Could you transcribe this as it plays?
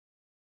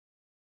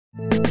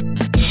Paul,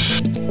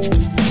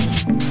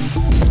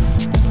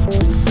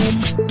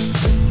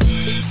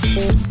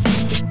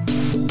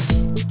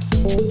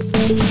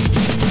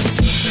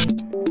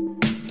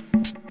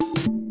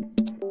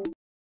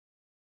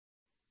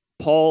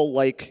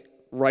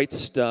 writes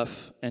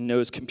stuff and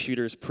knows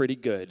computers pretty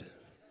good.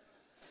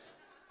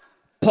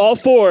 Paul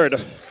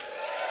Ford.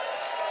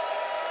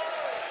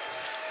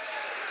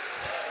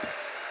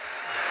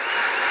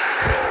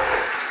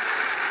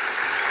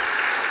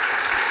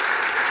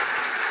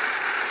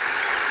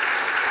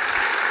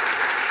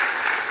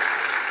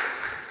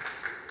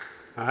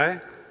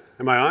 Hi,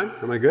 am I on?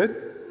 Am I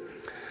good?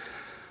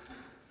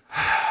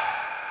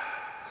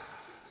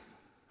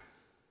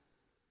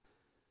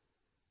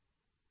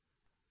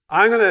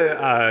 I'm going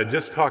to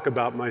just talk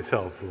about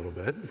myself a little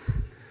bit.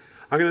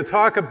 I'm going to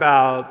talk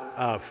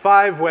about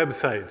 5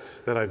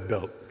 websites that I've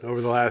built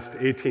over the last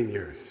 18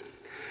 years.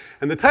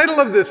 And the title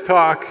of this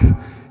talk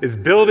is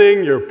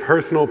Building Your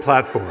Personal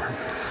Platform.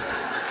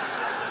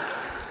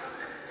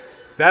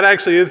 That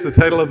actually is the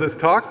title of this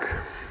talk.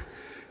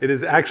 It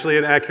is actually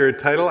an accurate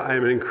title. I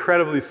am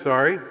incredibly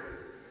sorry.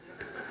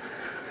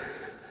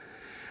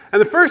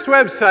 And the first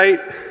website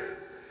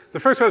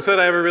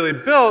I ever really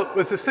built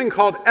was this thing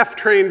called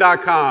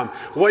Ftrain.com.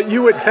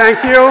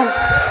 Thank you.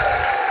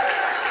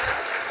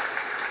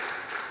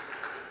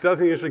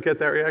 Doesn't usually get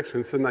that reaction.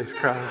 It's a nice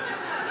crowd.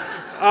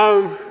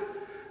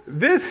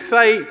 This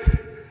site,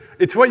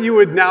 it's what you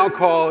would now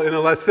call, in a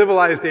less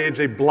civilized age,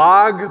 a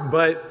blog,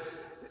 but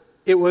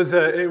it was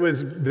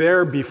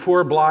there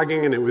before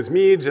blogging, and it was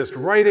me just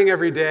writing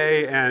every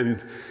day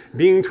and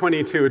being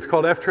 22. It's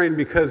called Ftrain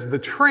because the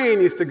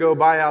train used to go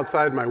by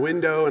outside my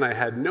window, and I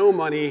had no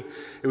money.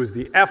 It was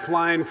the F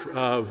line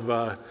of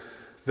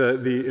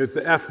it's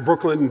the F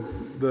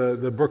Brooklyn,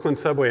 the Brooklyn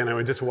subway, and I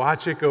would just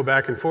watch it go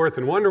back and forth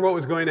and wonder what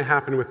was going to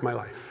happen with my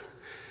life.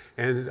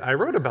 And I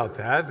wrote about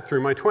that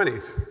through my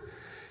 20s.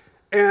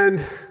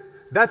 And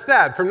that's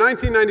that. From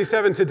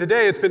 1997 to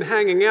today, it's been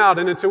hanging out,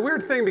 and it's a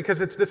weird thing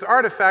because it's this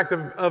artifact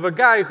of a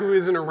guy who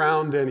isn't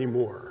around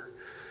anymore.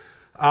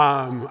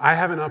 I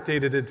haven't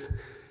updated it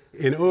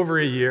in over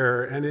a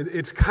year, and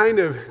it's kind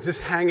of just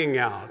hanging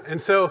out.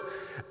 And so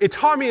it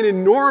taught me an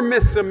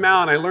enormous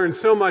amount. I learned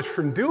so much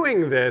from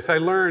doing this. I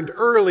learned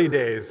early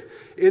days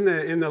in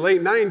the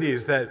late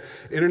 90s that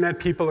internet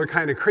people are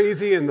kind of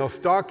crazy and they'll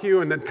stalk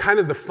you, and that kind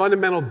of the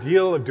fundamental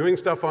deal of doing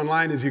stuff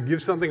online is you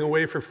give something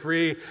away for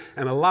free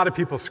and a lot of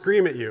people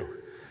scream at you.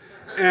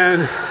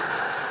 And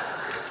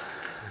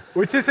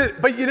which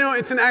isn't, but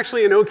it's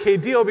actually an okay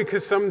deal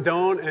because some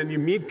don't, and you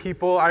meet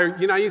people.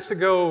 I used to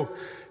go,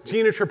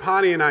 Gina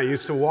Trapani and I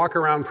used to walk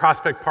around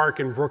Prospect Park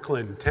in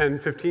Brooklyn 10,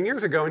 15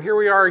 years ago, and here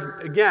we are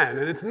again,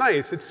 and it's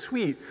nice, it's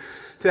sweet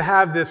to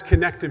have this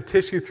connective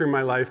tissue through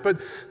my life.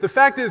 But the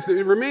fact is,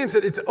 it remains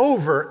that it's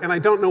over, and I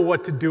don't know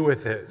what to do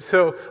with it.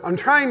 So I'm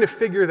trying to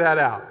figure that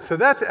out. So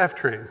that's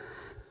Ftrain.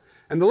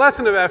 And the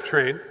lesson of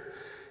Ftrain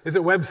is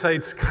that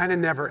websites kind of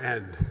never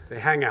end. They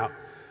hang out.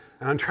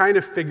 And I'm trying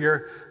to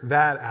figure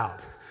that out.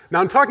 Now,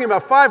 I'm talking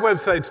about 5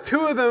 websites.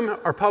 2 of them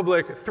are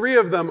public. 3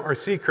 of them are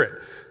secret.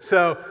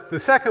 So the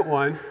second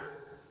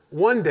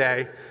one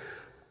day,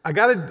 I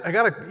got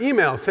an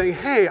email saying,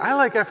 hey, I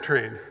like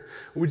Ftrain.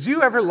 Would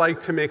you ever like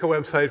to make a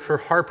website for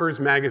Harper's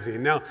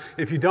Magazine? Now,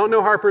 if you don't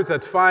know Harper's,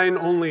 that's fine.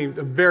 Only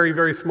a very,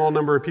 very small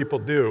number of people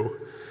do.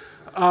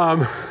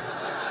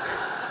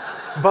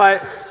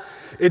 But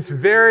it's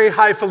very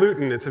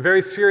highfalutin. It's a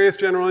very serious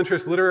general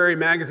interest literary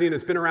magazine.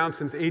 It's been around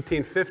since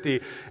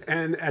 1850.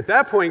 And at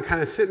that point,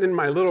 kind of sitting in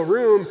my little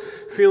room,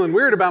 feeling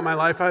weird about my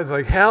life, I was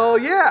like, hell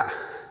yeah.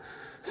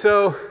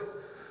 So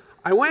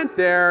I went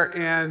there,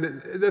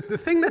 and the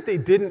thing that they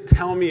didn't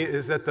tell me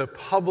is that the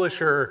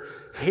publisher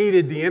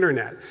hated the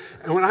internet.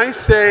 And when I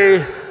say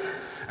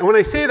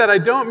that, I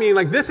don't mean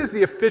like this is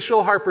the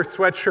official Harper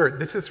sweatshirt.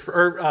 This is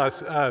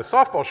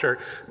softball shirt.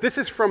 This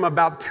is from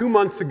about 2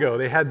 months ago.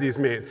 They had these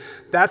made.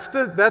 That's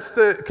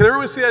the. Can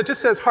everyone see that? It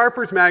just says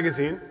Harper's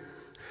Magazine,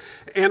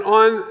 and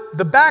on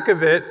the back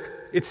of it,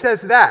 it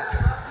says that.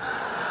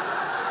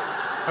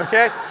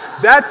 Okay,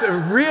 that's a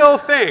real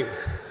thing.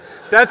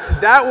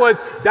 That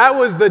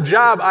was the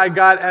job I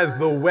got as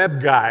the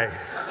web guy.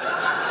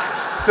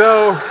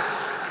 So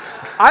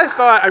I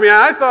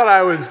thought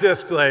I was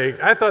just like,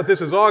 I thought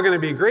this was all going to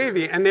be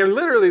gravy, and they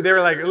were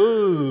like,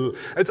 ooh.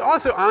 It's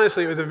also,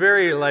 honestly, it was a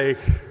very like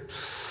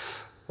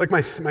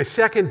my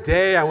second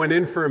day, I went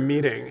in for a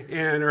meeting,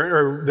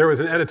 or there was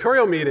an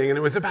editorial meeting, and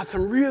it was about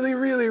some really,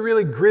 really,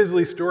 really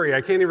grisly story. I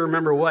can't even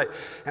remember what.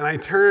 And I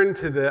turned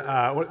to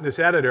this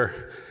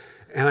editor,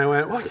 and I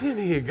went, well,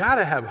 you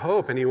gotta have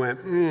hope. And he went,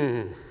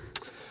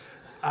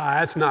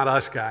 that's not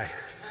us, guy.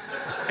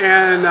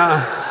 And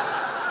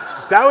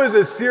that was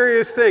a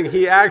serious thing.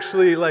 He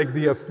actually, like,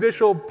 the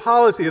official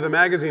policy of the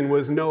magazine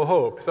was no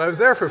hope. So I was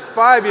there for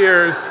 5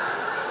 years,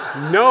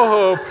 no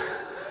hope,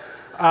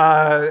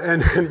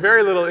 and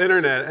very little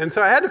internet. And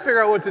so I had to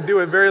figure out what to do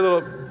with very little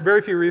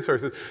very few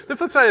resources. The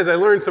flip side is I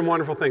learned some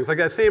wonderful things. Like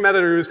that same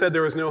editor who said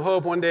there was no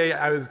hope, one day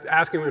I was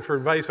asking him for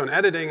advice on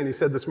editing, and he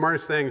said the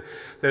smartest thing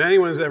that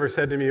anyone's ever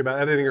said to me about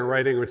editing or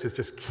writing, which is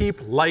just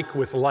keep like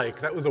with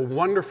like. That was a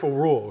wonderful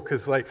rule,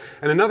 because and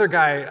another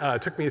guy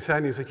took me aside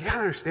and he's like, you gotta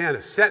understand,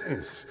 a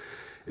sentence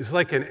is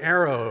like an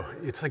arrow.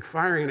 It's like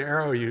firing an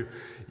arrow.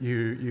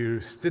 You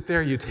sit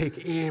there, you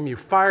take aim, you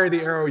fire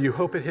the arrow, you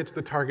hope it hits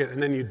the target,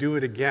 and then you do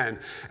it again.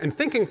 And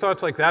thinking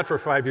thoughts like that for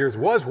 5 years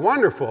was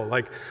wonderful.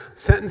 Like,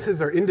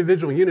 sentences are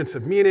individual units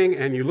of meaning,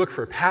 and you look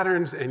for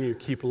patterns, and you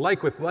keep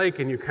like with like,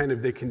 and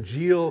they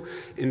congeal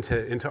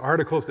into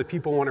articles that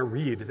people want to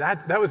read.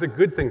 That was a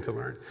good thing to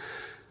learn.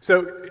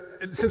 So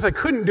since I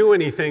couldn't do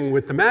anything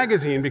with the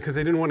magazine because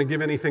they didn't want to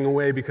give anything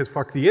away because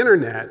fuck the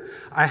internet,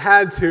 I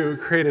had to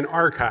create an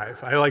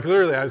archive. I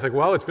was like,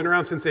 well, it's been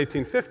around since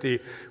 1850.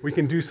 We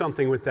can do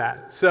something with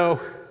that. So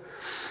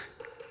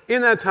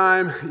in that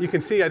time, you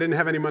can see I didn't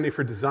have any money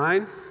for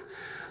design,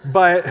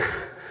 but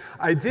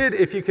I did,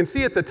 if you can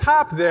see at the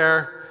top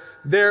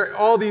there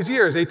all these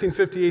years,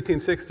 1850,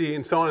 1860,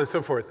 and so on and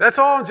so forth. That's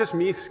all just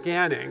me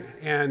scanning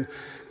and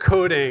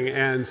coding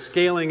and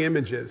scaling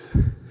images.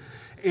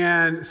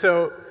 And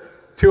so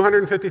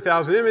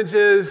 250,000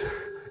 images,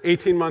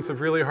 18 months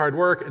of really hard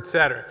work, et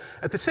cetera.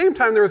 At the same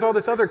time, there was all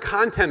this other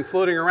content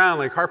floating around,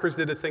 like Harper's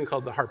did a thing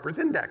called the Harper's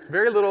Index.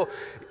 Very little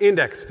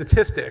index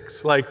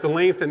statistics, like the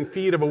length and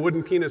feet of a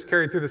wooden penis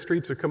carried through the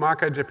streets of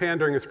Kamaka, Japan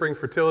during a spring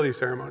fertility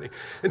ceremony.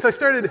 And so is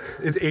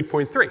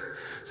 8.3.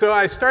 So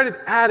I started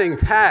adding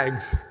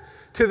tags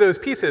to those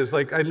pieces,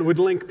 like I would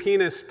link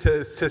penis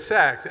to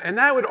sex. And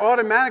that would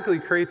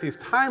automatically create these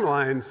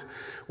timelines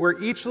where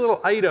each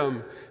little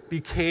item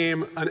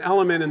became an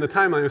element in the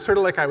timeline. It was sort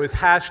of like I was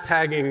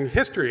hashtagging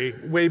history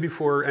way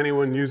before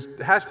anyone used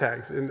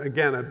hashtags, and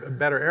again, a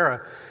better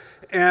era.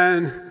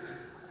 And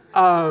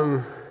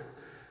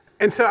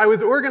so I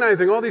was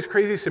organizing all these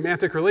crazy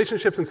semantic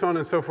relationships and so on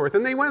and so forth,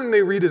 and they went and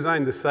they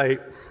redesigned the site,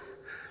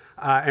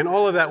 and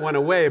all of that went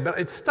away, but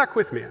it stuck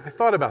with me. I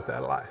thought about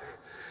that a lot.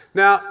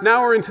 Now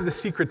we're into the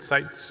secret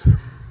sites.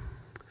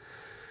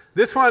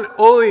 This one,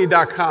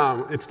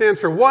 Oli.com, it stands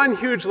for One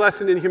Huge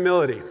Lesson in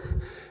Humility.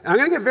 And I'm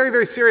going to get very,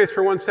 very serious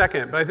for 1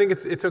 second, but I think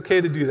it's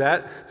okay to do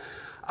that.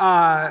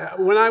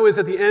 When I was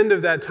at the end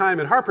of that time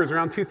at Harper's,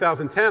 around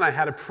 2010, I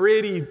had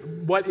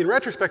what in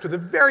retrospect was a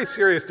very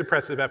serious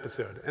depressive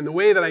episode. And the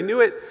way that I knew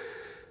it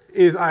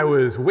is I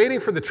was waiting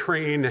for the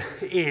train,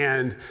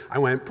 and I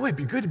went, boy, it'd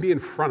be good to be in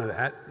front of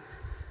that.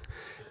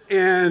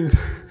 And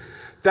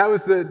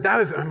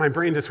my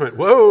brain just went,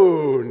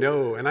 whoa,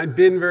 no. And I'd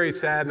been very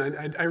sad,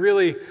 and I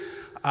really,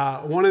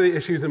 one of the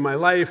issues in my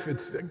life,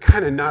 it's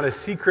kind of not a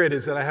secret,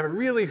 is that I have a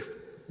really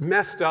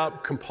messed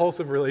up,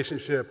 compulsive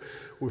relationship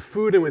with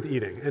food and with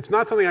eating. It's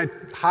not something I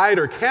hide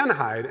or can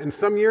hide, and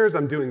some years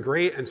I'm doing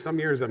great, and some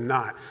years I'm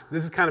not.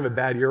 This is kind of a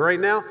bad year right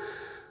now.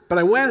 But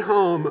I went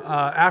home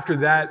after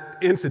that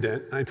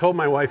incident, and I told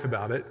my wife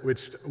about it,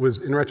 which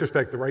was, in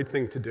retrospect, the right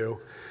thing to do.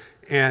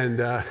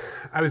 And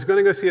I was going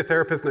to go see a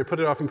therapist, and I put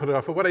it off and put it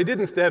off. But what I did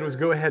instead was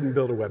go ahead and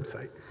build a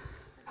website.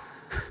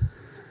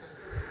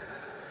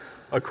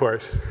 Of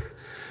course.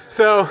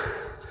 So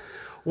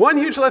One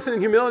Huge Lesson in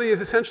Humility is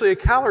essentially a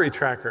calorie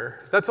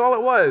tracker. That's all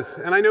it was.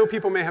 And I know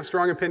people may have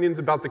strong opinions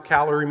about the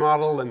calorie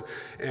model and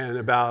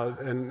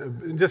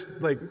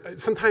just like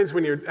sometimes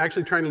when you're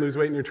actually trying to lose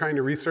weight and you're trying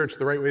to research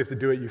the right ways to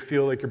do it, you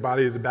feel like your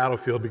body is a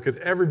battlefield because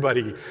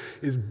everybody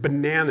is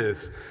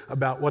bananas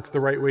about what's the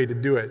right way to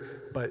do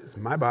it. But it's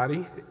my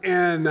body.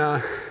 And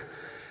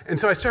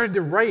so I started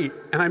to write,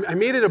 and I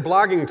made it a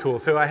blogging tool.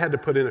 So I had to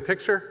put in a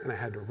picture, and I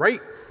had to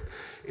write,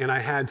 and I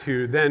had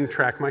to then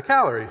track my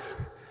calories.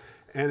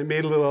 And it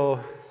made a little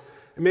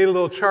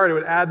chart. It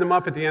would add them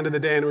up at the end of the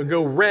day, and it would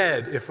go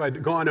red if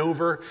I'd gone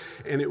over,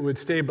 and it would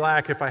stay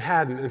black if I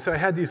hadn't. And so I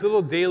had these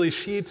little daily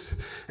sheets,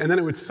 and then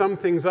it would sum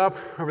things up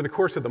over the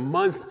course of the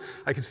month.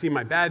 I could see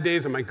my bad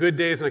days and my good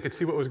days, and I could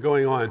see what was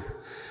going on.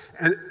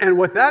 And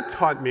what that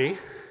taught me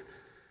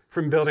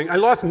from building, I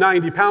lost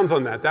 90 pounds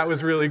on that. That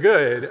was really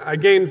good. I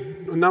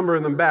gained a number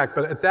of them back,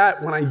 but at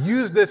that, when I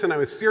used this and I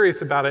was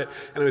serious about it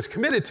and I was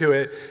committed to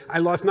it, I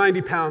lost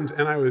 90 pounds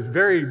and I was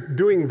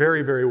doing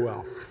very, very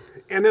well.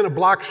 And then a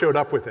block showed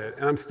up with it,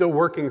 and I'm still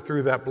working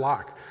through that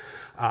block.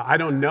 I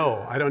don't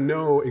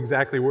know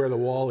exactly where the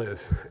wall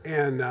is.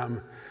 And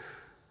I'm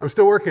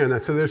still working on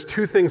that. So there's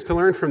two things to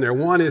learn from there.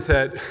 One is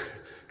that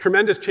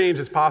tremendous change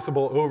is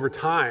possible over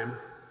time.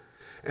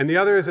 And the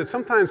other is that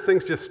sometimes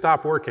things just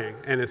stop working,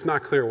 and it's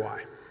not clear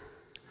why.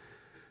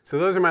 So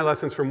those are my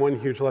lessons from One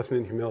Huge Lesson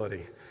in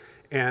Humility.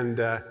 And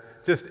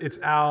it's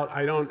out.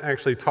 I don't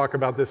actually talk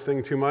about this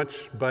thing too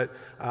much, but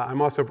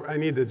I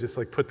need to just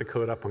like put the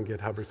code up on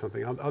GitHub or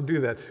something. I'll do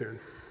that soon.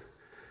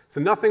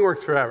 So nothing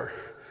works forever.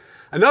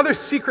 Another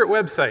secret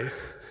website.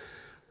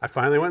 I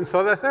finally went and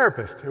saw that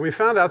therapist, and we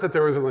found out that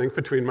there was a link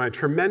between my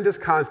tremendous,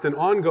 constant,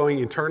 ongoing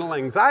internal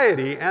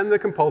anxiety and the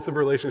compulsive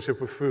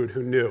relationship with food.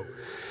 Who knew?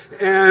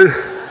 And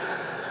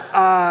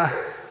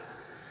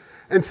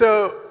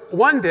so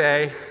one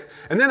day,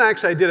 And then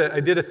actually I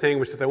did a thing,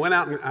 which is I went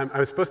out and I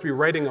was supposed to be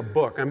writing a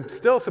book. I'm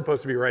still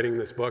supposed to be writing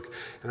this book,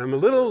 and I'm a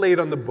little late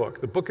on the book.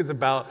 The book is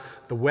about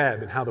the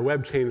web and how the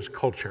web changed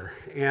culture.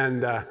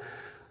 And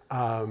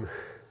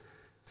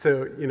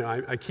so, you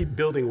know, I keep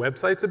building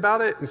websites about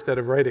it instead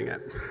of writing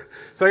it.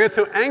 So I got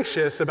so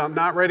anxious about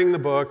not writing the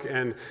book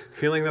and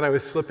feeling that I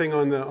was slipping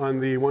on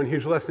the One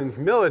Huge Lesson in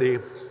Humility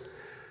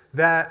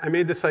that I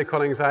made this site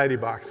called Anxiety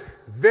Box.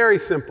 Very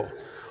simple.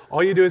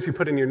 All you do is you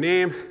put in your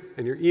name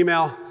and your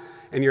email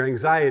and your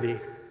anxiety,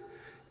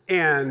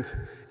 and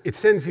it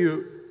sends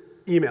you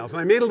emails.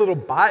 And I made a little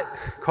bot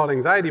called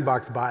Anxiety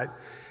Box Bot,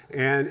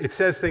 and it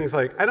says things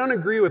like, I don't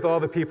agree with all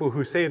the people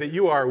who say that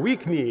you are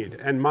weak-kneed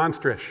and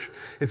monstrous.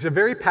 It's a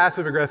very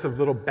passive-aggressive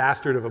little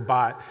bastard of a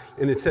bot,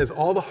 and it says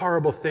all the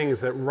horrible things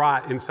that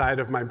rot inside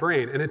of my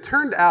brain. And it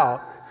turned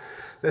out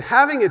that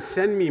having it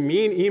send me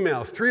mean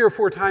emails 3 or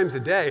 4 times a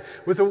day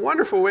was a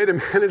wonderful way to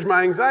manage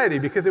my anxiety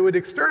because it would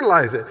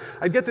externalize it.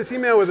 I'd get this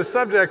email with a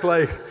subject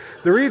like,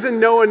 the reason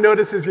no one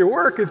notices your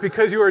work is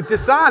because you are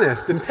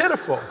dishonest and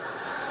pitiful.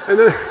 And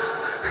then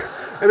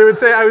and it would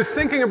say, I was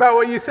thinking about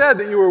what you said,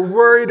 that you were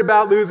worried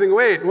about losing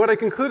weight. And what I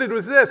concluded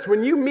was this: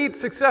 when you meet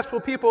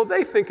successful people,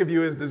 they think of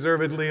you as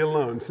deservedly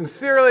alone.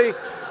 Sincerely,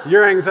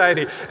 your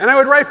anxiety. And I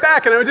would write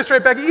back, and I would just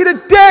write back, eat a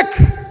dick!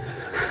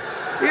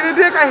 Eat a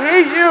dick, I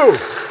hate you!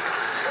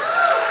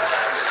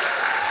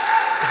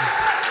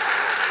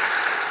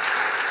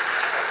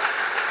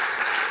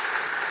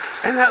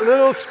 And that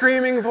little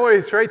screaming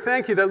voice, right?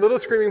 Thank you, that little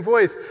screaming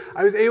voice,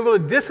 I was able to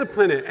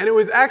discipline it. And it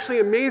was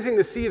actually amazing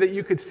to see that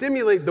you could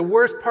simulate the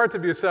worst parts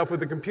of yourself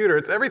with a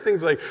computer.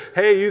 Everything's like,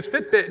 hey, use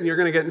Fitbit and you're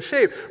going to get in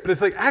shape. But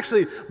it's like,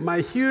 actually, my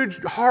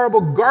huge,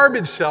 horrible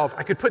garbage shelf,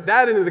 I could put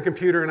that into the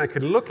computer and I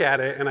could look at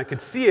it and I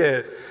could see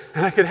it.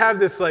 And I could have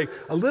this, like,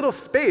 a little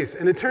space.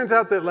 And it turns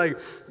out that, like,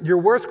 your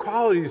worst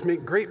qualities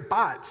make great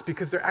bots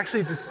because they're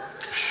actually just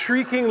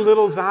shrieking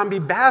little zombie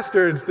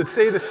bastards that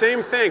say the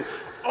same thing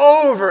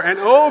over and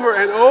over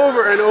and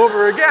over and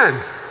over again.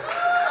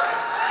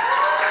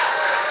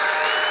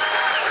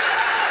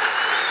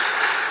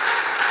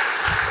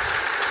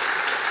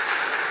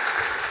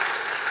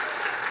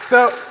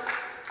 So,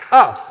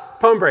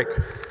 poem break.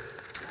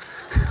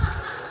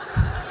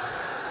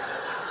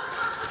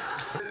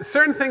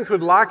 Certain things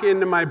would lock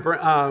into my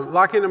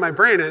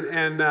brain,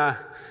 and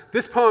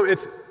this poem,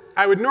 it's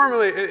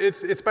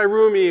by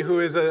Rumi, who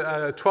is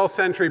a 12th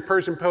century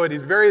Persian poet.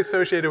 He's very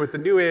associated with the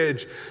New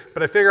Age,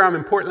 but I figure I'm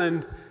in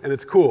Portland, and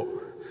it's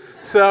cool.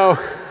 So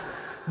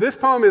this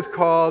poem is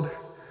called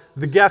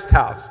The Guest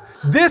House.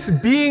 This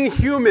being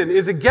human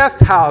is a guest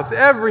house.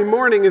 Every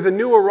morning is a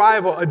new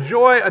arrival, a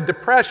joy, a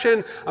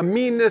depression, a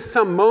meanness,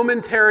 some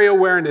momentary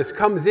awareness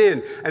comes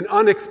in, an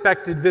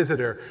unexpected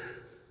visitor.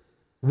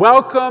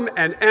 Welcome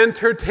and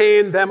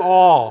entertain them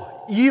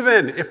all,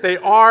 even if they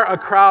are a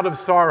crowd of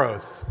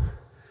sorrows.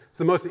 It's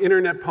the most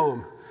internet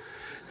poem.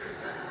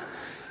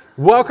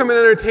 Welcome and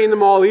entertain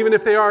them all, even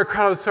if they are a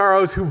crowd of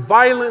sorrows who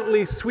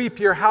violently sweep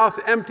your house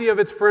empty of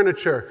its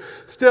furniture.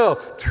 Still,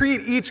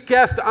 treat each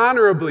guest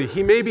honorably.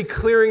 He may be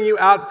clearing you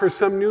out for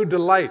some new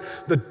delight.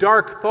 The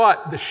dark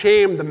thought, the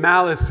shame, the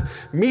malice.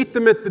 Meet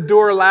them at the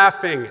door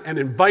laughing and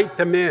invite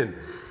them in.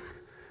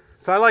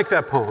 So I like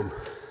that poem.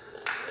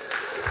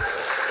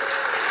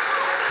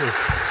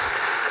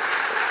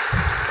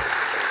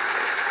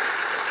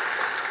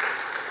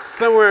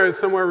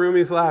 Somewhere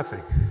Rumi's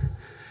laughing.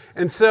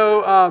 And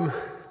so,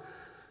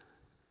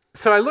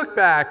 so I look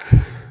back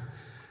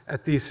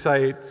at these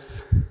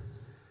sites,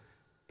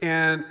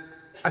 and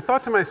I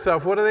thought to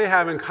myself, what do they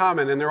have in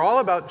common? And they're all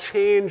about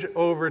change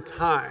over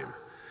time.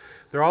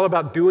 They're all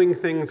about doing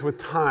things with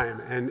time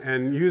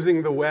and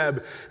using the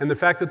web, and the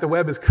fact that the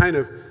web is kind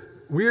of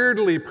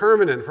weirdly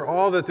permanent. For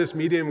all that this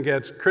medium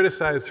gets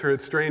criticized for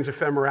its strange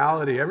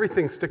ephemerality,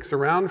 everything sticks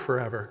around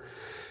forever.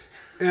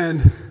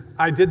 And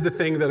I did the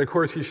thing that, of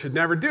course, you should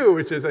never do,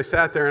 which is I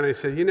sat there and I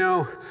said, you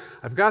know,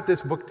 I've got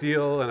this book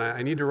deal and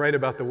I need to write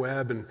about the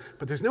web,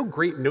 but there's no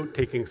great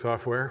note-taking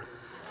software.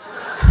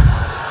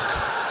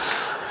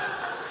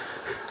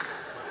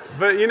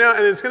 But, you know,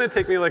 and it's going to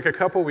take me like a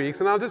couple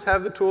weeks, and I'll just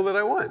have the tool that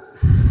I want.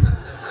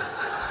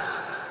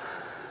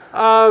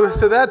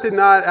 So that did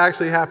not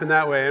actually happen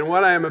that way. And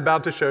what I am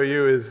about to show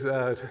you is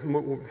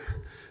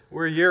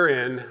we're a year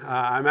in.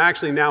 I'm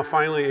actually now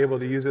finally able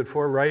to use it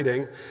for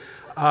writing.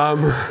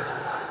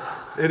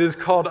 It is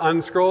called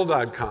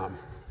unscroll.com.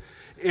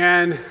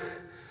 And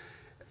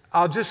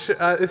I'll just,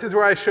 this is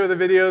where I show the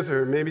videos,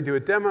 or maybe do a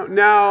demo.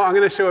 No, I'm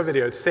going to show a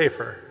video. It's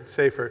safer. It's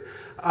safer.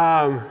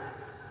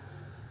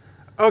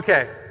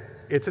 Okay,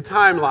 it's a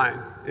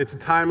timeline. It's a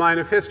timeline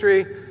of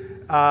history,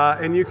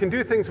 and you can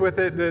do things with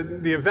it.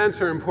 The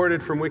events are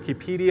imported from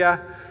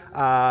Wikipedia.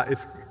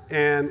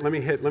 And let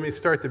me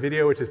start the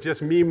video, which is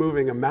just me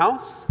moving a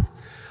mouse.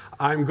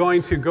 I'm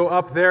going to go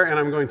up there and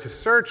I'm going to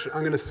search.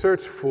 I'm going to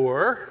search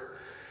for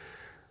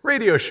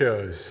radio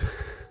shows.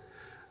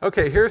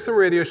 Okay, here's some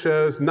radio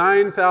shows,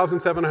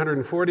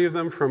 9,740 of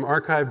them from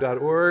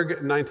archive.org,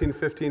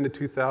 1915 to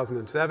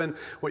 2007.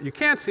 What you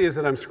can't see is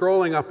that I'm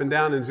scrolling up and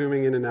down and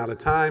zooming in and out of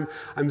time.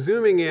 I'm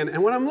zooming in,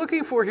 and what I'm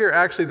looking for here,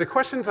 actually, the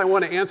questions I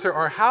want to answer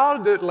are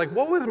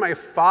what was my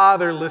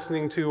father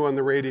listening to on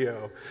the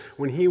radio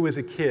when he was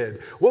a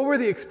kid? What were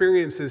the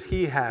experiences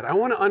he had? I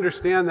want to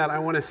understand that. I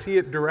want to see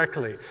it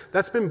directly.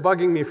 That's been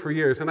bugging me for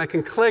years, and I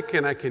can click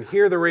and I can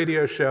hear the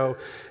radio show,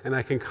 and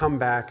I can come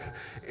back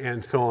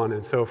and so on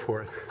and so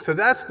forth. So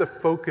that's the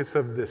focus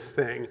of this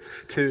thing,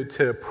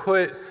 to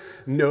put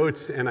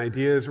notes and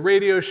ideas,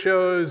 radio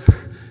shows,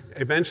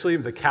 eventually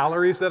the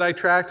calories that I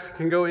tracked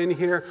can go in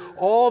here,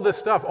 all the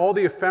stuff, all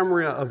the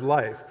ephemera of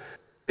life.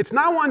 It's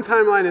not one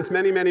timeline, it's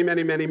many, many,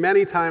 many, many,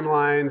 many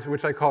timelines,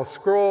 which I call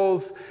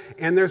scrolls.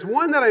 And there's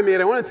one that I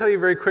made, I want to tell you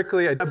very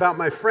quickly about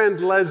my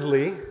friend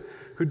Leslie,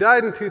 who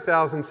died in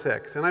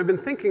 2006. And I've been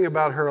thinking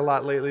about her a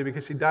lot lately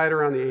because she died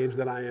around the age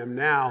that I am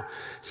now.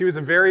 She was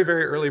a very,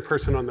 very early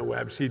person on the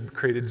web. She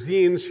created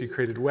zines, she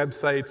created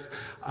websites,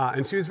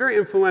 and she was very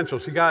influential.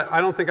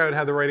 I don't think I would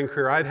have the writing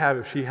career I'd have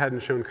if she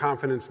hadn't shown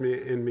confidence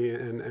in me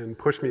and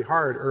pushed me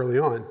hard early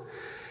on.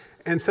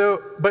 And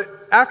so,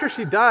 but after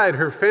she died,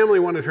 her family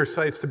wanted her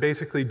sites to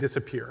basically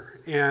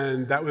disappear.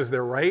 And that was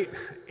their right.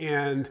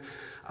 And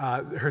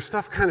her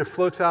stuff kind of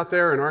floats out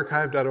there in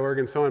archive.org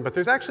and so on, but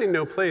there's actually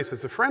no place.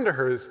 As a friend of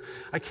hers,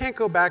 I can't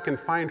go back and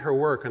find her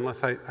work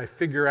unless I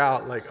figure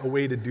out a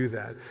way to do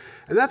that.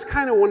 And that's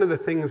kind of one of the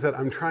things that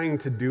I'm trying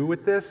to do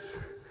with this.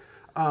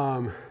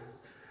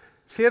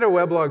 She had a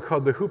weblog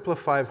called the Hoopla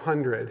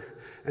 500,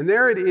 and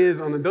there it is.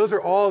 Those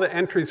are all the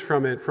entries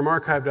from it, from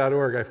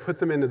archive.org. I've put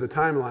them into the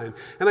timeline.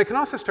 And I can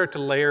also start to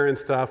layer in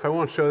stuff. I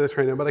won't show this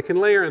right now, but I can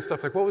layer in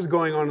stuff like what was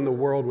going on in the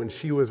world when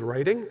she was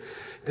writing.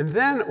 And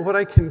then what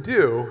I can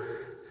do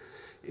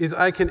is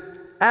I can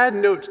add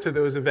notes to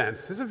those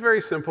events. This is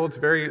very simple. It's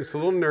a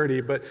little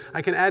nerdy, but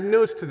I can add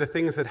notes to the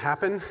things that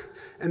happen.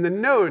 And the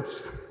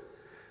notes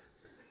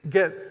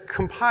get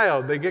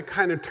compiled. They get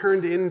kind of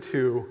turned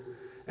into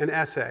an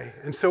essay.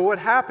 And so what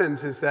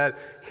happens is that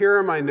here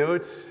are my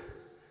notes.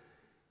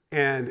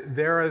 And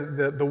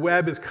the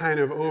web is kind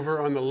of over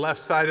on the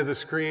left side of the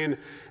screen,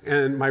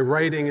 and my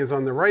writing is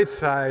on the right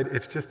side.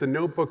 It's just a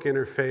notebook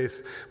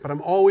interface, but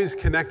I'm always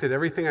connected.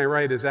 Everything I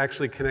write is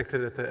actually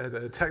connected at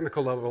the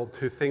technical level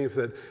to things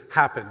that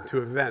happen,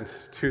 to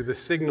events, to the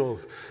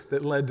signals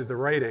that led to the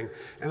writing.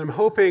 And I'm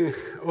hoping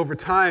over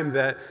time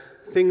that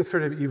things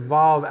sort of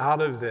evolve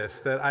out of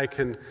this, that I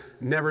can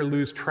never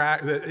lose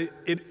track, that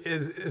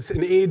it's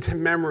an aid to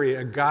memory,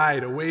 a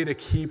guide, a way to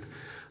keep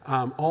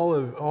all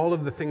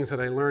of the things that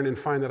I learn and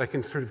find that I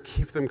can sort of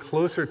keep them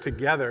closer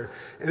together.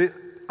 And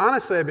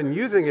honestly, I've been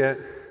using it.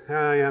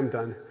 I am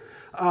done.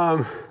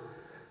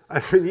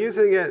 I've been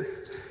using it,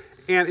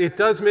 and it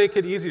does make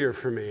it easier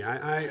for me.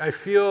 I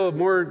feel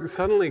more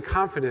suddenly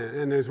confident,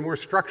 and there's more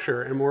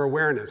structure and more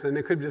awareness. And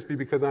it could just be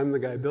because I'm the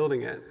guy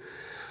building it.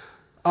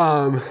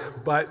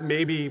 But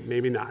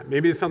maybe not.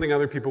 Maybe it's something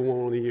other people won't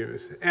want to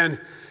use. And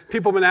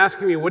people have been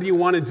asking me, what do you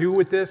want to do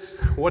with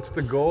this? What's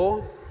the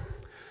goal?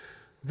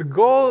 The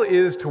goal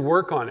is to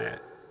work on it.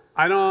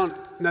 I don't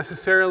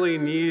necessarily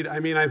need,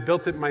 I've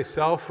built it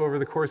myself over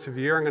the course of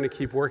a year. I'm going to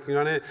keep working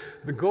on it.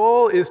 The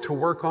goal is to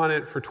work on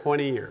it for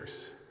 20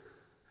 years.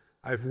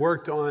 I've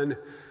worked on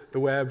the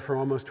web for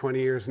almost 20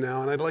 years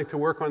now, and I'd like to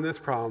work on this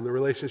problem, the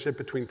relationship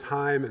between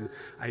time and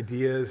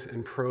ideas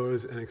and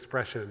prose and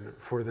expression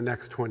for the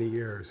next 20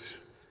 years.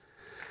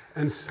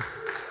 And so,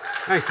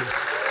 thank you.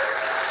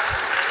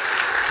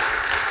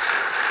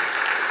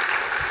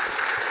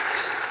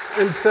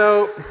 And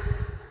so,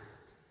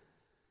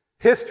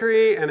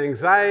 history and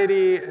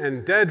anxiety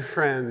and dead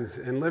friends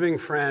and living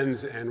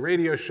friends and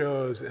radio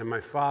shows and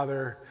my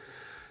father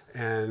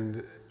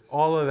and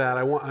all of that,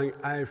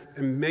 I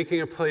am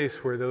making a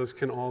place where those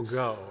can all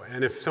go.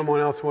 And if someone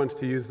else wants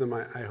to use them,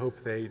 I hope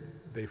they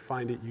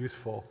find it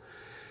useful.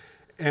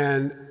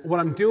 And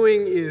what I'm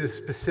doing is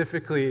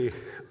specifically,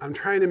 I'm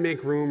trying to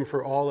make room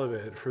for all of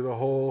it, for the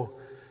whole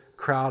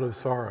crowd of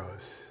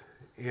sorrows,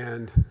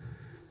 and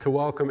to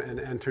welcome and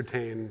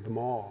entertain them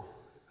all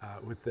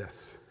with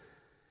this.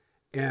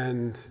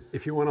 And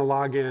if you want to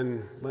log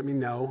in, let me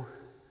know.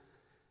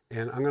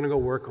 And I'm going to go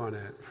work on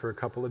it for a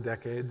couple of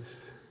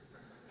decades.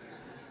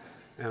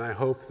 And I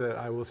hope that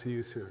I will see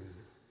you soon.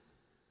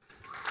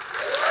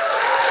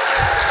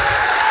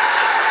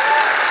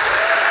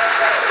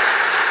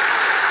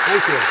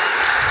 Thank you.